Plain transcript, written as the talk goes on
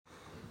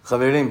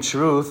Chaverim,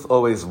 truth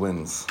always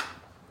wins.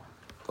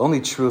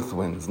 Only truth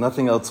wins.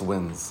 Nothing else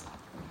wins.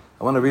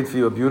 I want to read for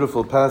you a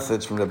beautiful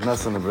passage from Reb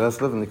Nassan of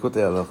Breslov in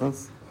Likutei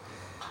Halachos.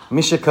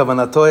 Mishe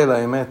kavanato el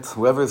haemet,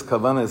 whoever's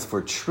kavanah is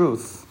for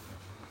truth,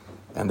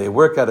 and they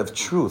work out of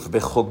truth.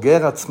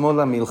 Bechoger atzmo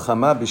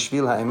lamilchama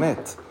b'shvil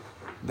haemet.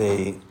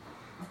 They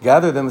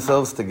gather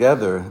themselves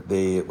together.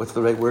 They, what's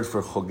the right word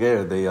for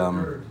choger? They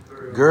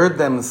gird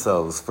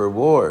themselves for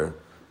war,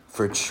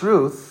 for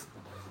truth.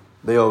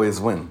 They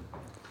always win.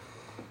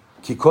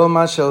 כי כל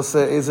מה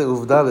שעושה איזה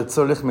עובדה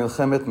לצורך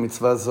מלחמת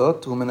מצווה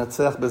זאת, הוא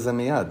מנצח בזה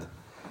מיד.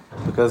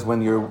 Because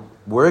when you're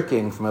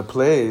working from a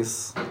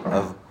place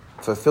of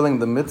fulfilling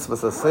the mitzvah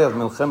saseh of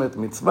מלחמת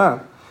מצווה,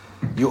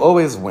 you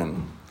always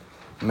win.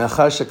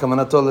 מאחר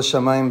שכוונתו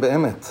לשמיים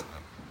באמת.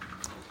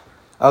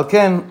 על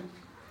כן,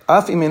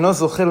 אף אם אינו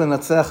זוכה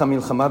לנצח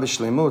המלחמה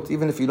בשלמות,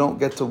 even if you don't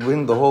get to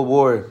win the whole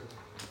war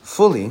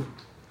fully,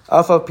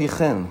 אף על פי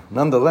כן,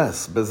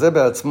 nonetheless, בזה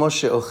בעצמו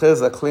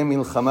שאוחז הכלי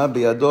מלחמה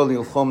בידו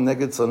ללחום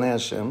נגד שונאי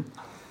השם,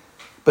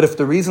 but if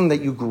the reason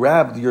that you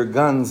grabbed your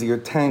guns, your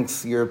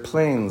tanks, your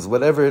planes,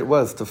 whatever it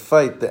was, to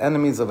fight the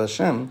enemies of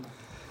Hashem,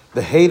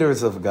 the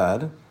haters of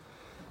God,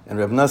 and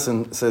Reb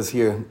Nassan says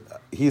here,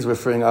 he's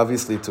referring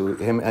obviously to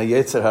him,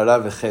 Yetzer Hara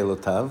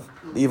v'chelotav,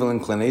 the evil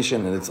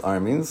inclination and its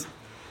armies,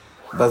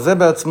 בזה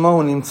בעצמו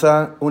הוא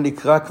נמצא, הוא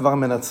נקרא כבר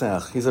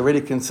מנצח. He's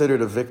already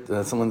considered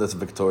someone that's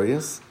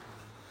victorious.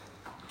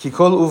 כי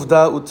כל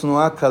עובדה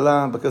ותנועה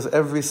קלה, because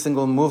every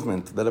single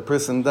movement that a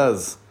person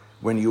does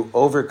when you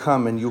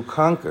overcome and you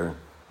conquer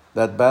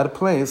that bad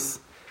place,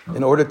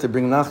 in order to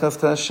bring nachas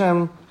to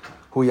Hashem,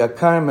 hu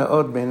yakar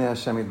me'od b'nei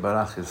Hashem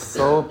yitbarach, is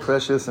so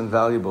precious and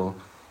valuable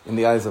in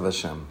the eyes of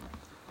Hashem.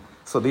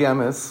 So the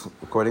emes,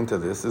 according to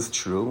this, is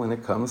true when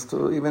it comes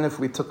to, even if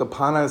we took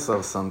upon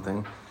ourselves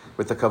something,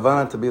 with the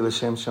kavanah to be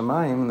l'shem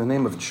shamayim, in the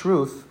name of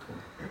truth,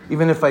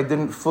 even if I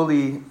didn't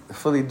fully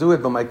do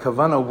it, but my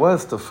kavanah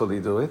was to fully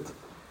do it,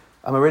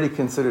 I'm already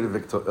considered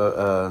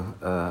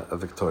a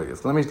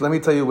victorious. Let me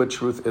tell you what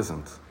truth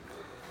isn't.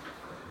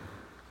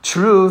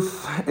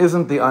 Truth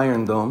isn't the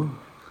Iron Dome.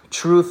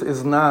 Truth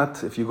is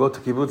not, if you go to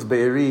Kibbutz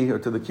Be'eri or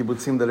to the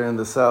kibbutzim that are in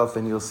the south,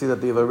 and you'll see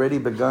that they've already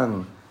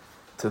begun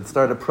to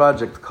start a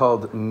project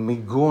called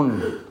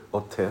Migun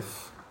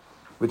Otef,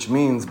 which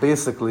means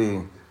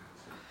basically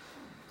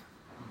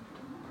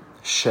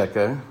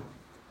sheker,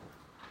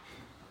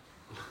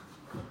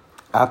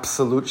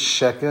 absolute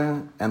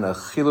sheker, and a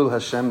chilul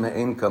Hashem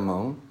me'ein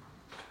kamo,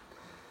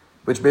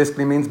 which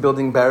basically means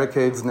building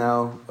barricades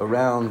now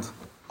around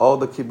all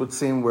the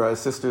kibbutzim where our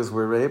sisters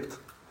were raped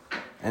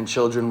and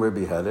children were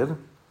beheaded.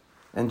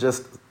 And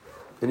if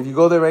you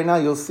go there right now,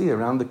 you'll see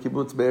around the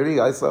kibbutz Be'eri,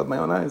 I saw it with my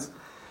own eyes.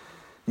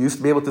 You used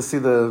to be able to see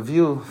the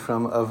view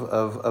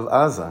of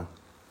Gaza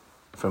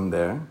from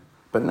there.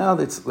 But now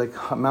it's like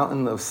a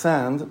mountain of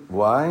sand.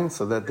 Why?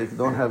 So that they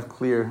don't have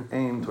clear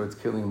aim towards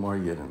killing more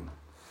Yidden.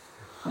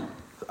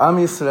 Am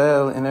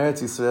Yisrael in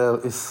Eretz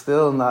Yisrael is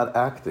still not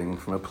acting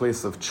from a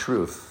place of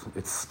truth.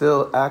 It's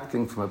still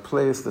acting from a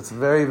place that's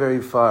very,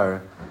 very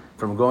far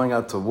from going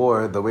out to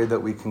war the way that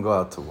we can go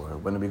out to war.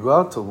 When we go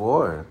out to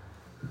war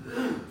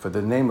for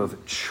the name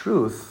of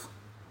truth,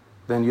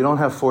 then you don't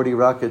have 40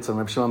 rockets on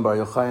Reb Shimon Bar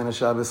Yochai on a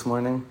Shabbos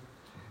morning.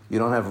 You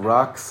don't have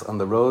rocks on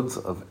the roads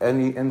of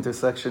any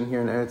intersection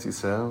here in Eretz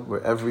Yisrael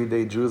where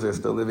everyday Jews are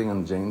still living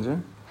in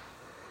danger.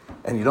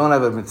 And you don't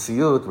have a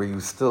Metziut where you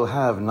still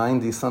have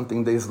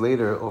 90-something days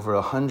later over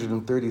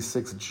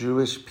 136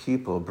 Jewish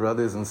people,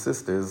 brothers and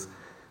sisters,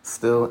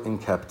 still in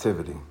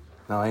captivity.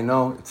 Now I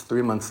know it's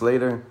 3 months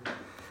later.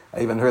 I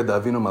even heard the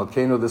Avinu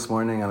Malkeinu this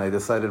morning, and I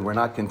decided we're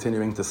not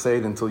continuing to say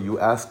it until you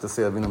ask to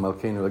say Avinu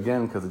Malkeinu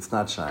again, because it's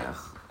not shayach.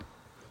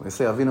 When we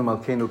say Avinu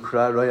Malkeinu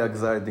kra roya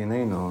gzar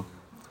dinenu,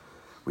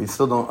 we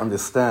still don't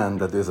understand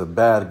that there's a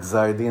bad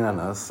gzar din on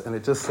us, and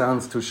it just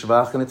sounds too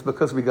shvach, and it's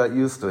because we got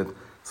used to it.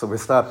 So we're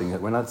stopping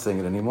it. We're not saying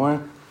it anymore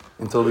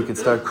until we could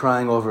start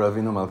crying over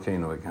Avinu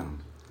Malkeinu again.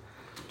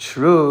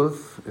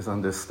 Truth is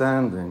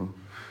understanding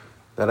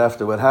that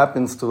after what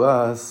happens to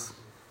us,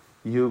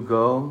 you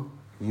go,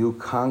 you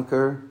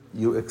conquer,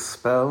 you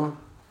expel,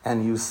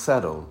 and you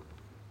settle.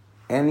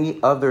 Any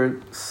other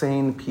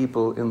sane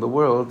people in the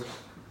world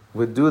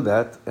would do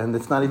that, and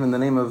it's not even the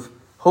name of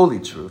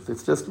holy truth.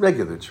 It's just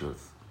regular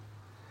truth.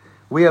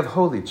 We have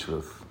holy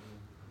truth.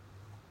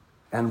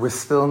 And we're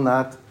still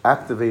not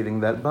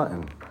activating that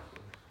button.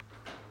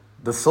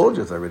 The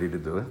soldiers are ready to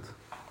do it.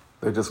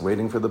 They're just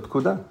waiting for the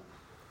pkudah.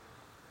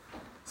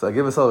 So I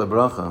give us all a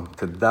bracha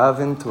to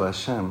daven to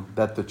Hashem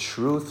that the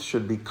truth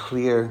should be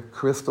clear,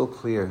 crystal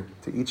clear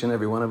to each and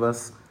every one of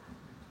us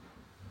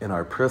in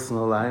our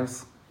personal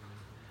lives.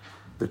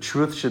 The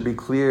truth should be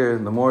clear,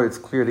 and the more it's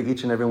clear to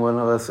each and every one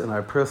of us in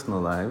our personal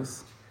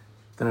lives,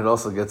 then it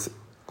also gets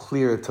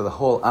clear to the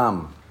whole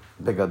Am,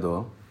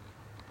 Begadol.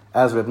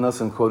 As Reb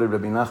Nassan quoted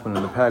Rabbi Nachman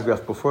in the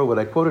paragraph before what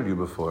I quoted you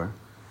before,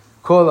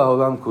 Kol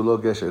ha'olam kulo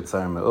gesher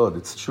tzar me'od.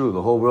 It's true,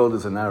 the whole world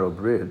is a narrow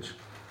bridge.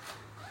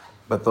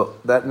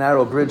 But that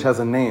narrow bridge has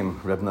a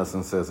name, Reb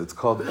Nassan says. It's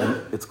called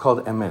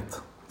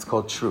emet. It's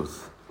called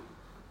truth.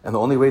 And the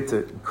only way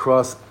to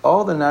cross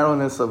all the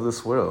narrowness of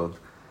this world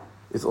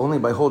is only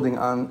by holding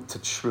on to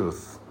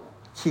truth,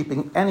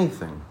 keeping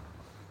anything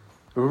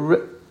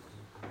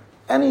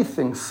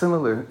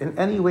similar in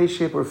any way,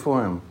 shape, or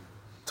form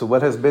to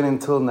what has been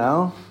until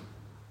now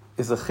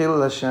is a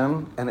chilul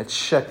Hashem, and it's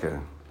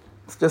sheker.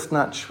 It's just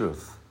not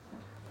truth.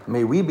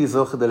 May we be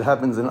zocheh that it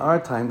happens in our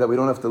time, that we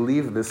don't have to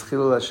leave this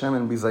chilul Hashem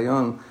and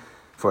bizayon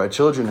for our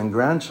children and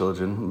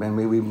grandchildren. And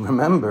may we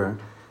remember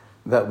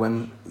that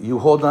when you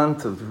hold on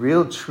to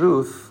real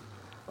truth,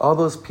 all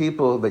those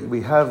people that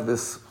we have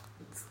this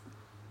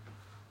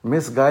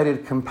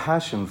misguided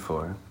compassion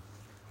for,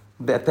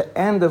 that at the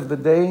end of the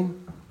day,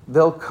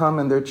 they'll come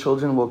and their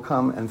children will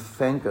come and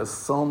thank us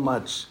so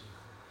much.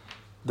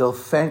 They'll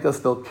thank us,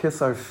 they'll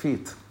kiss our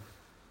feet.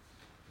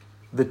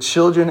 The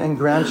children and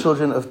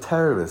grandchildren of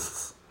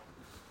terrorists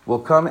will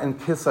come and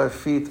kiss our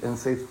feet and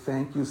say,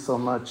 thank you so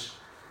much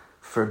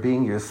for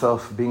being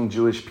yourself, being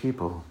Jewish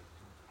people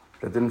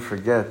that didn't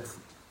forget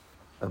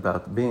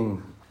about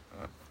being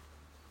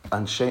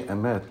Anshe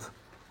Emet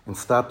and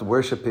stopped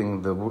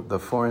worshiping the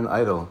foreign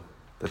idol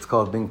that's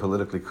called being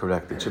politically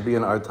correct. It should be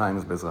in our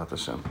times, Bezrat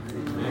Hashem.